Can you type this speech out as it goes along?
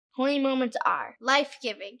Holy moments are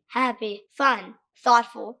life-giving, happy, fun,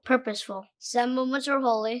 thoughtful, purposeful. Some moments are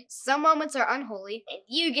holy, some moments are unholy, and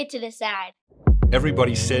you get to decide.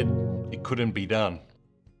 Everybody said it couldn't be done.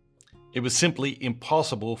 It was simply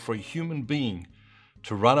impossible for a human being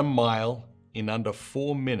to run a mile in under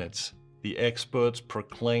 4 minutes, the experts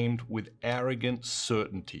proclaimed with arrogant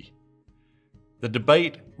certainty. The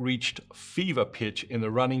debate reached fever pitch in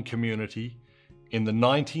the running community in the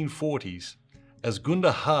 1940s as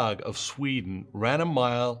Gunda Haag of Sweden ran a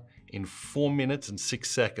mile in 4 minutes and 6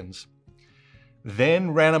 seconds, then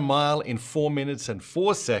ran a mile in 4 minutes and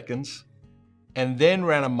 4 seconds, and then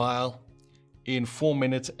ran a mile in 4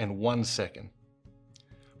 minutes and 1 second.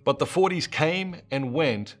 But the 40s came and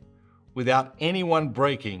went without anyone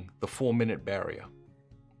breaking the 4-minute barrier.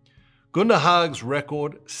 Gunda Haag's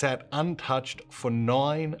record sat untouched for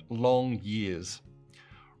 9 long years.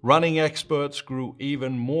 Running experts grew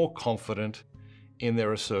even more confident in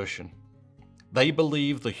their assertion. They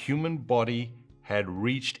believed the human body had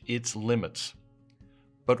reached its limits.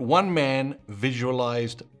 But one man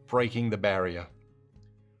visualized breaking the barrier.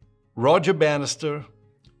 Roger Bannister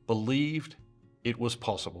believed it was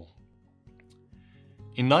possible.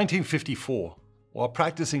 In 1954, while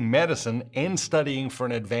practicing medicine and studying for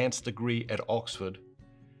an advanced degree at Oxford,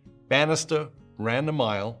 Bannister ran the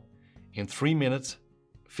mile in 3 minutes,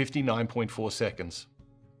 59.4 seconds.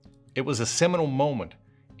 It was a seminal moment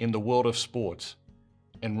in the world of sports,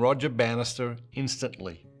 and Roger Bannister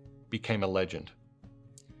instantly became a legend.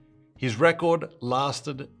 His record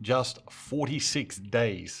lasted just 46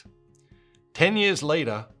 days. 10 years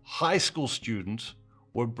later, high school students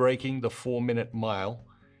were breaking the 4-minute mile,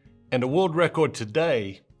 and the world record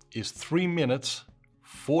today is 3 minutes,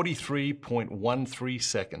 43.13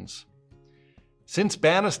 seconds. Since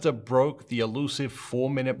Bannister broke the elusive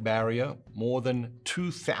 4-minute barrier, more than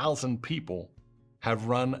 2,000 people have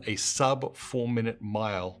run a sub 4-minute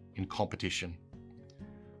mile in competition.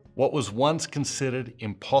 What was once considered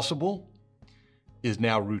impossible is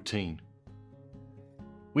now routine.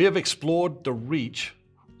 We have explored the reach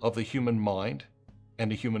of the human mind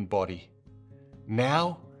and the human body.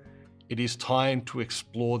 Now it is time to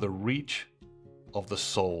explore the reach of the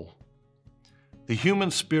soul. The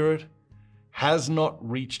human spirit has not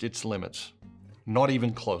reached its limits, not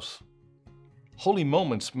even close. Holy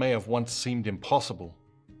moments may have once seemed impossible,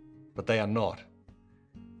 but they are not.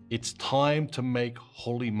 It's time to make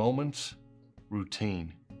holy moments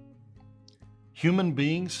routine. Human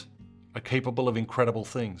beings are capable of incredible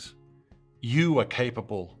things. You are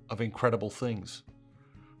capable of incredible things.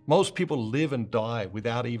 Most people live and die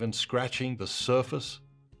without even scratching the surface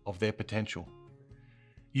of their potential.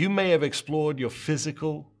 You may have explored your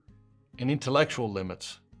physical and intellectual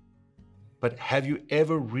limits, but have you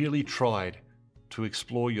ever really tried to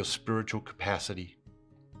explore your spiritual capacity?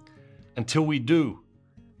 Until we do,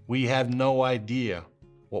 we have no idea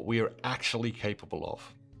what we are actually capable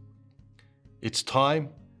of. It's time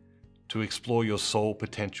to explore your soul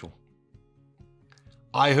potential.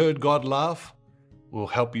 I Heard God Laugh will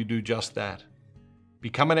help you do just that.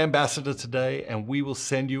 Become an ambassador today and we will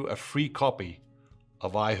send you a free copy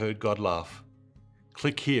of I Heard God Laugh.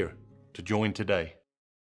 Click here to join today.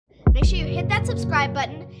 Make sure you hit that subscribe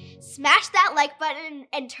button, smash that like button,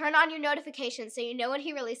 and turn on your notifications so you know when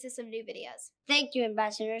he releases some new videos. Thank you,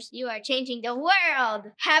 ambassadors. You are changing the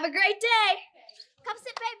world. Have a great day. Come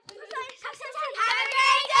sit, babe. Have a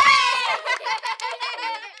great day.